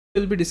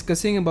We'll be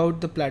discussing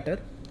about the platter.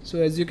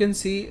 So as you can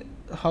see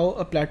how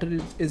a platter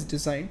is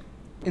designed.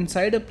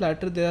 Inside a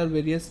platter there are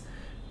various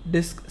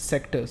disk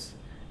sectors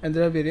and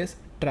there are various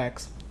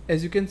tracks.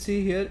 As you can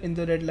see here in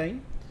the red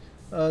line,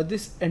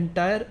 this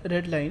entire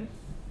red line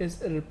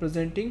is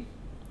representing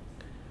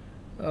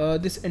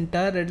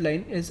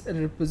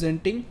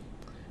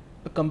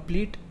a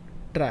complete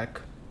track.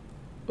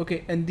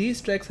 Okay, and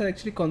these tracks are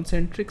actually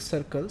concentric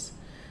circles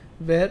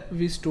where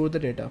we store the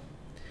data,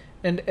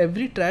 and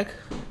every track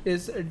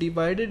is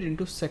divided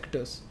into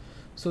sectors.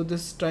 So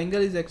this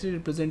triangle is actually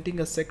representing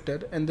a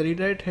sector, and the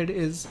read-write head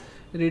is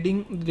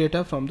reading the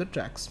data from the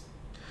tracks.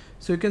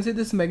 So you can see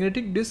this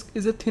magnetic disk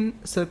is a thin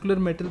circular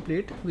metal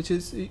plate which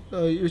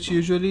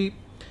usually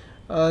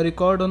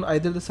record on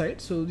either the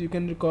side. So you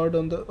can record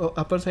on the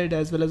upper side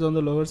as well as on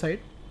the lower side,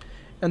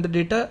 and the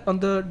data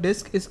on the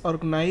disk is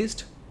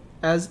organized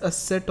as a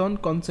set on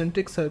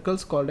concentric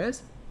circles called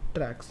as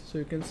tracks. So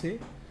you can see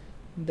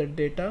the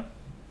data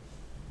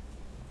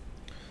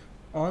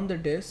on the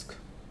disk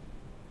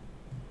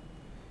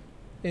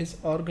is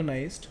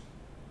organized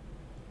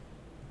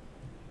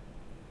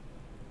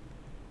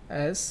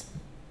as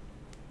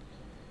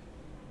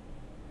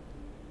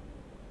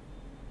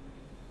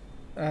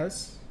a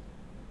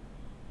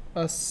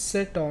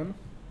set on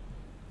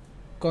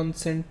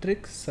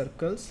concentric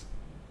circles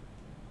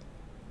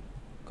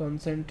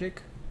called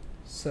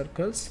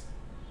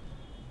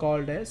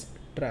as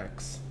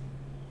tracks.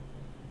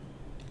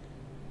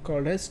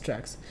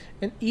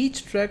 And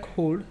each track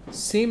hold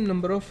same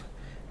number of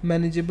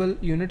manageable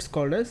units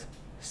called as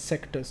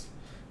sectors.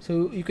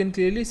 So you can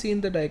clearly see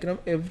in the diagram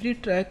every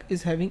track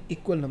is having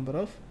equal number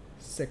of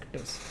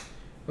sectors.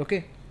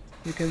 Okay,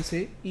 you can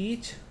say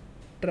each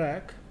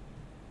track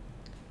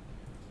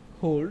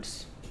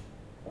holds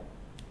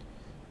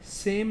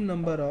same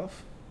number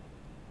of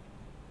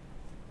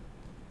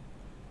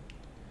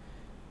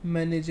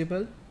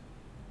manageable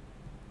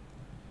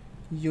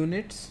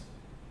units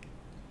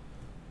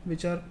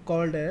which are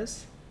called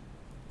as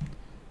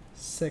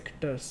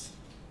sectors,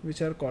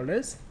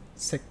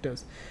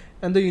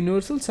 and the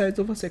universal size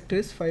of a sector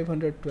is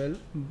 512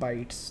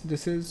 bytes.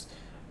 This is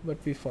what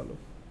we follow.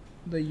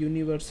 The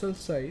universal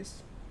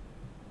size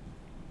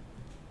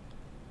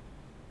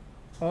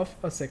of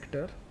a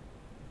sector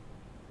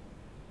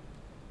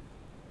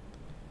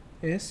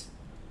is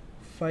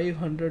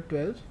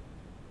 512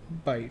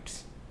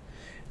 bytes,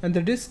 and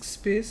the disk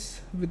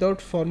space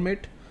without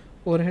format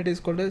overhead is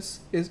called as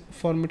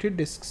formatted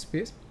disk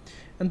space,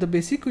 and the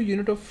basic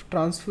unit of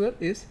transfer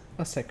is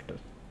a sector.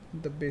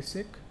 The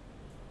basic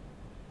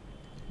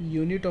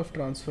unit of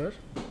transfer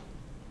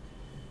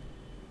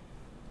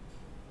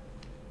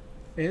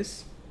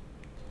is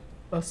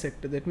a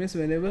sector. That means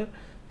whenever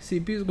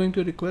CPU is going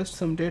to request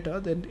some data,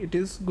 then it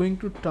is going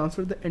to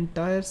transfer the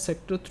entire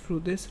sector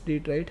through this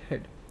read-write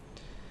head.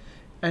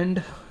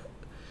 And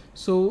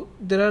so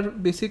there are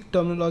basic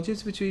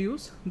terminologies which we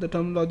use. The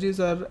terminologies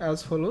are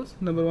as follows.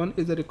 Number one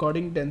is the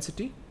recording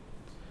density.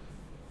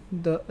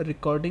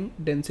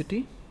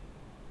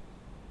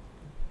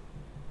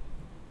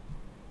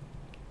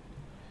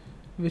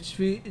 Which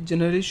we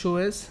generally show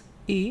as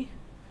E,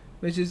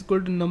 which is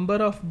equal to number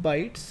of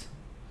bytes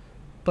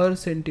per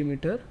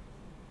centimeter.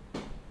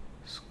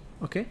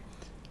 Okay,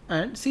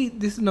 and see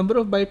this number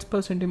of bytes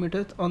per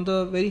centimeter on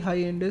the very high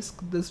end disk,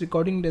 this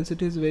recording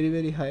density is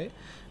very high,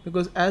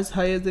 because as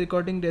high as the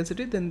recording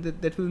density, then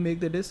that will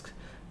make the disk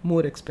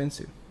more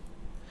expensive.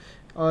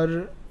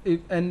 And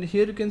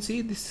here you can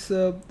see this,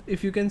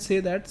 if you can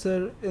say that,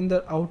 sir, in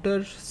the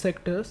outer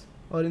sectors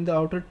or in the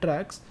outer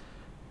tracks,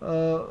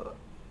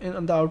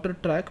 on the outer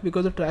track,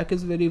 because the track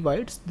is very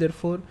wide,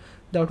 therefore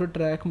the outer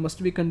track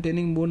must be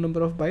containing more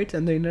number of bytes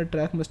and the inner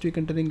track must be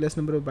containing less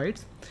number of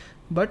bytes.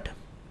 But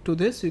to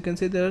this you can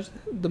say there's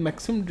the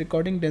maximum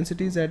recording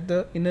densities at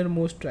the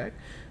innermost track.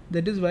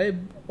 That is why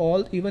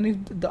even if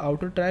the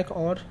outer track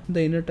or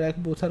the inner track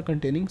both are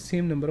containing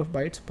same number of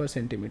bytes per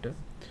centimeter,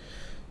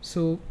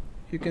 so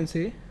you can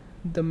say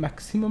the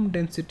maximum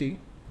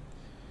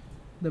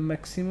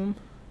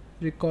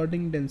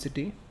recording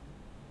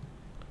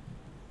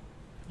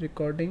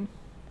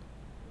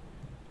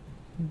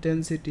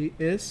density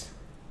is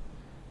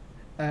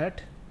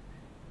at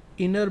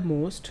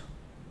innermost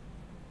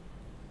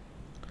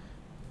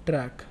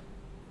track,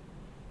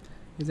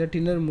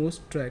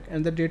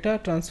 and the data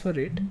transfer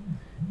rate,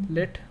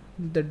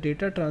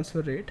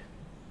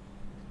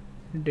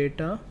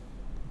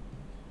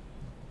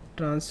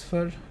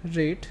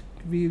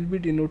 we will be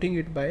denoting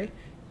it by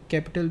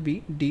capital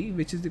B, D,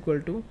 which is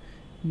equal to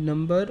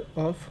number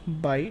of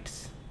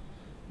bytes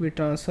we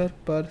transfer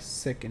per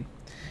second.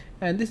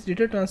 And this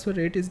data transfer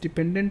rate is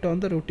dependent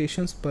on the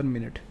rotations per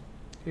minute.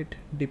 It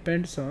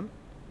depends on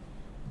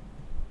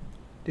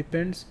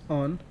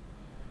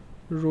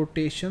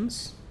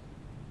rotations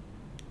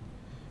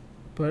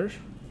per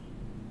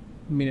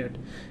minute,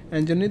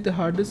 and generally the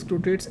hard disk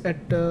rotates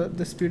at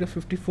the speed of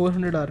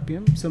 5400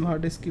 rpm. Some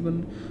hard disk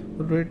even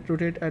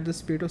rotate at the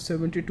speed of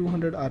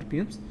 7200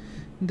 rpms.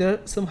 There are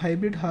some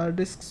hybrid hard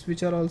disks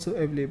which are also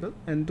available,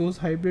 and those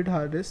hybrid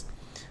hard disks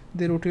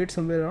they rotate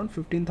somewhere around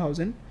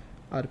 15,000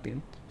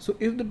 rpm. So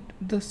if the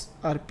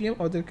rpm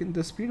or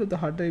the speed of the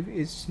hard drive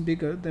is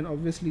bigger, then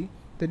obviously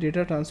the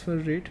data transfer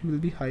rate will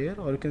be higher,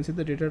 or you can say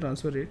the data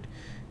transfer rate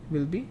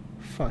will be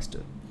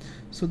faster.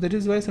 So that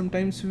is why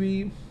sometimes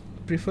we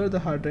prefer the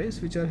hard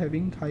drives which are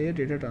having higher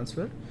data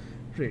transfer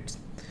rates.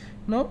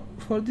 Now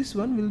for this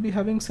one we'll be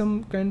having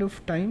some kind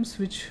of times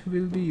which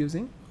we'll be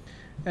using,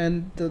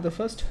 and the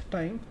first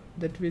time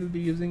that we'll be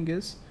using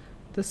is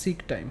the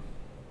seek time.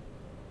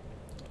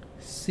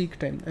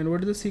 And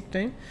what is the seek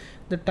time?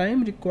 The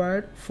time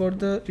required for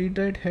the read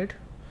write head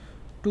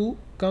to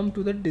come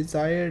to the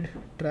desired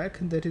track,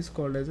 that is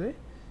called as a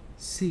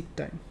seek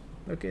time.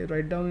 Okay,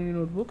 write down in your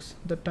notebooks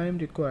the time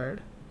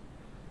required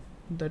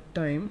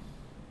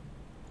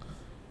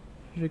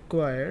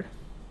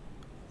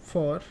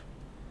for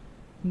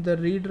the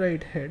read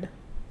write head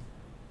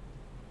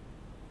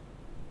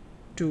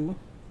to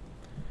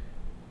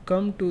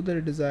come to the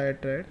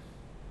desired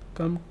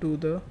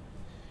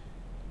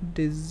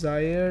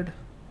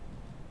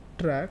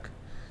track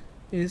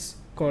is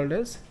called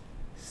as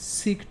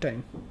seek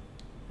time.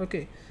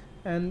 Okay,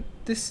 and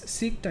this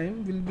seek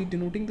time will be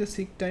denoting the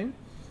seek time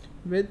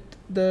with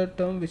the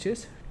term which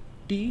is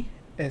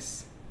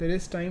TS, that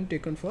is time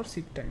taken for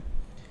seek time.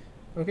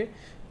 Okay,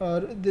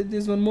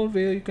 there's one more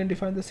way you can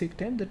define the seek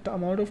time: the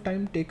amount of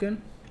time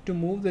taken to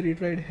move the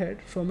read write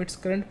head from its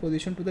current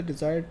position to the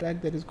desired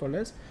track, that is called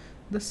as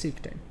the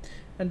seek time.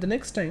 And the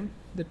next time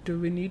that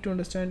we need to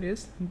understand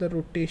is the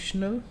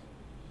rotational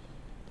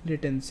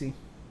latency.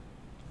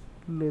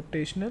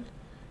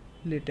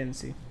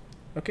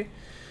 Okay,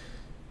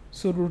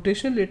 so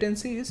rotational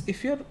latency is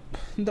if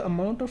the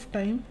amount of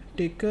time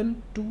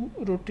taken to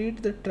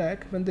rotate the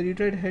track when the read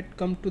write head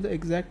come to the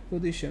exact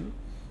position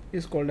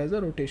is called as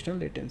a rotational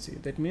latency.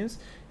 That means,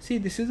 see,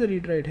 this is the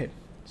read write head.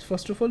 So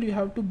first of all you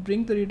have to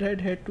bring the read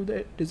write head to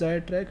the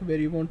desired track where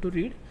you want to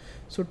read.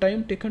 So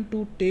time taken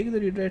to take the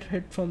read write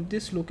head from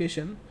this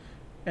location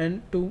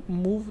and to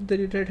move the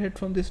read write head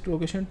from this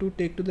location to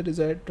take to the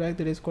desired track,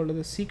 that is called as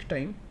the seek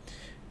time.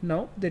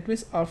 Now that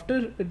means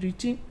after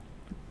reaching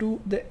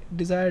to the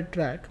desired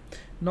track,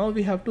 now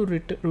we have to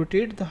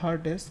rotate the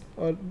hard disk,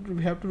 or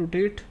we have to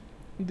rotate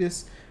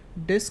this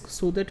disk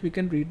so that we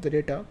can read the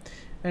data.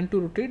 And to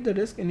rotate the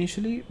disk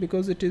initially,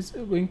 because it is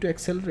going to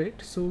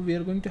accelerate, so we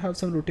are going to have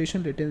some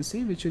rotation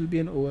latency which will be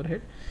an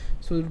overhead.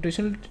 So the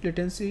rotation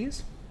latency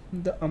is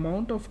the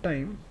amount of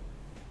time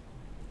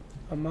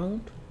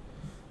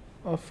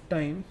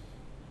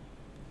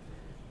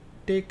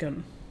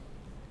taken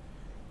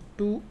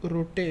to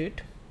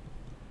rotate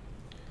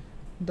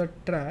the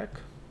track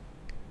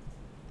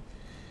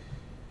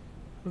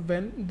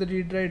when the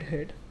read write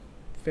head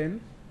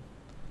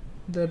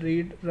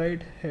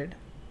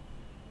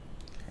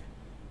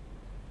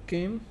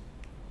came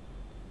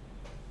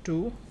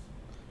to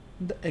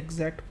the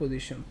exact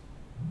position,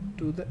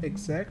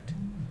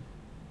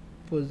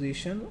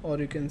 or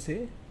you can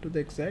say to the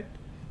exact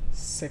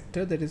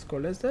sector, that is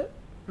called as the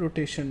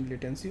rotation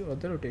latency or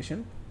the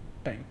rotation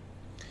time.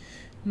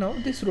 Now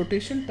this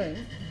rotation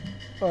time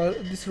or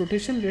this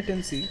rotation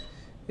latency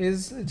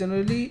is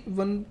generally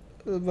one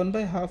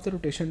by half the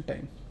rotation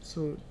time.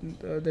 So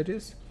that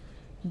is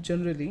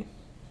generally,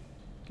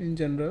 in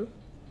general,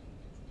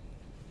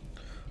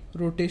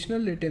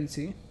 rotational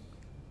latency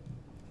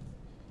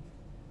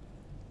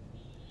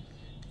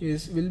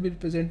will be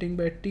representing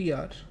by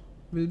TR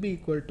will be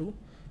equal to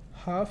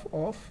half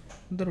of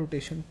the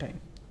rotation time.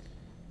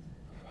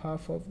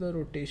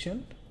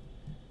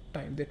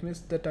 That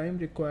means the time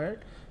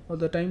required or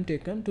the time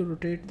taken to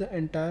rotate the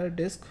entire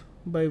disk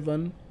by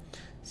one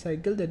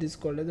cycle, that is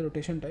called as the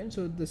rotation time.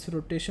 So this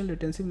rotation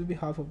latency will be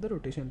half of the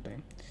rotation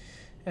time.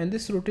 And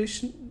this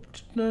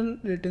rotational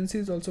latency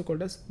is also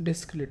called as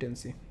disk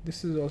latency.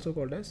 This is also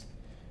called as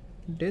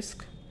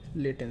disk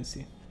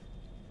latency.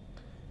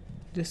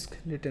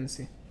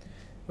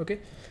 Okay,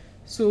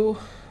 so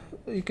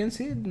you can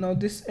see now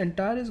this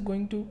entire is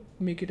going to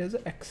make it as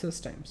an access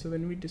time. So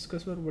when we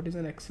discuss about what is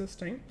an access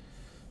time,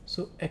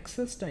 so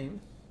access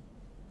time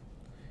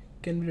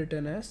can be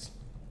written as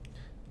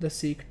the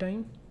seek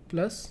time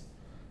plus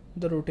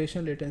the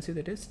rotational latency,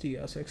 that is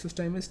TR. So access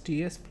time is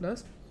TS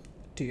plus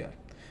TR.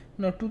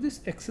 Now to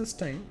this access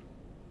time,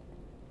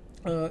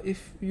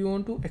 if you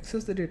want to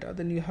access the data,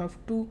 then you have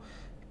to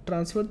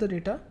transfer the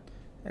data,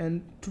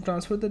 and to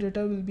transfer the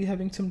data we'll be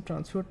having some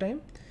transfer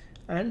time,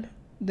 and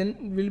then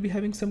we'll be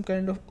having some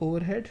kind of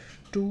overhead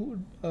to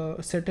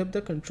set up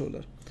the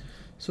controller.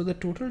 So the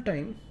total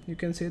time, you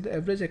can say the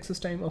average access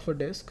time of a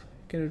disk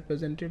can be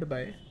represented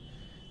by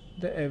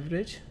the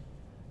average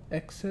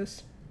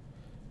access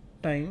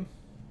time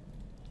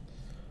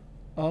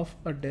of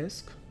a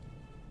disk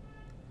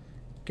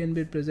can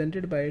be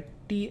represented by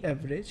T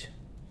average,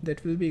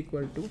 that will be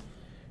equal to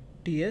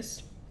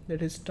TS,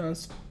 that is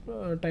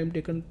time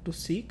taken to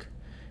seek,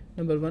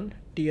 number 1,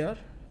 TR,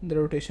 the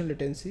rotation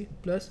latency,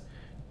 plus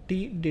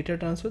T data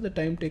transfer, the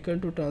time taken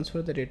to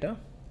transfer the data,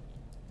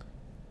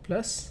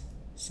 plus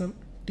some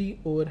T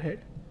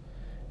overhead,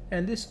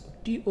 and this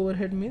T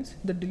overhead means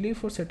the delay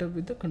for setup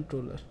with the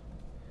controller.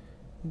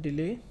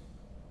 Delay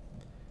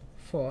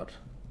for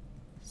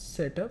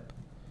setup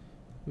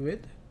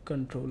with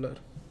controller.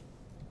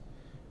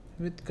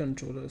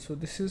 So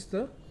this is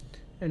the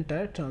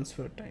entire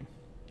transfer time.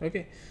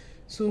 Okay,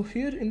 so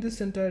here in this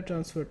entire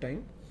transfer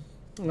time,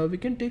 we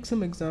can take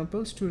some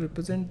examples to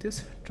represent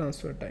this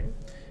transfer time,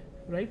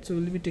 right? So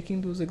we'll be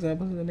taking those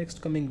examples in the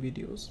next coming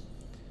videos.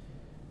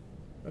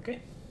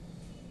 Okay.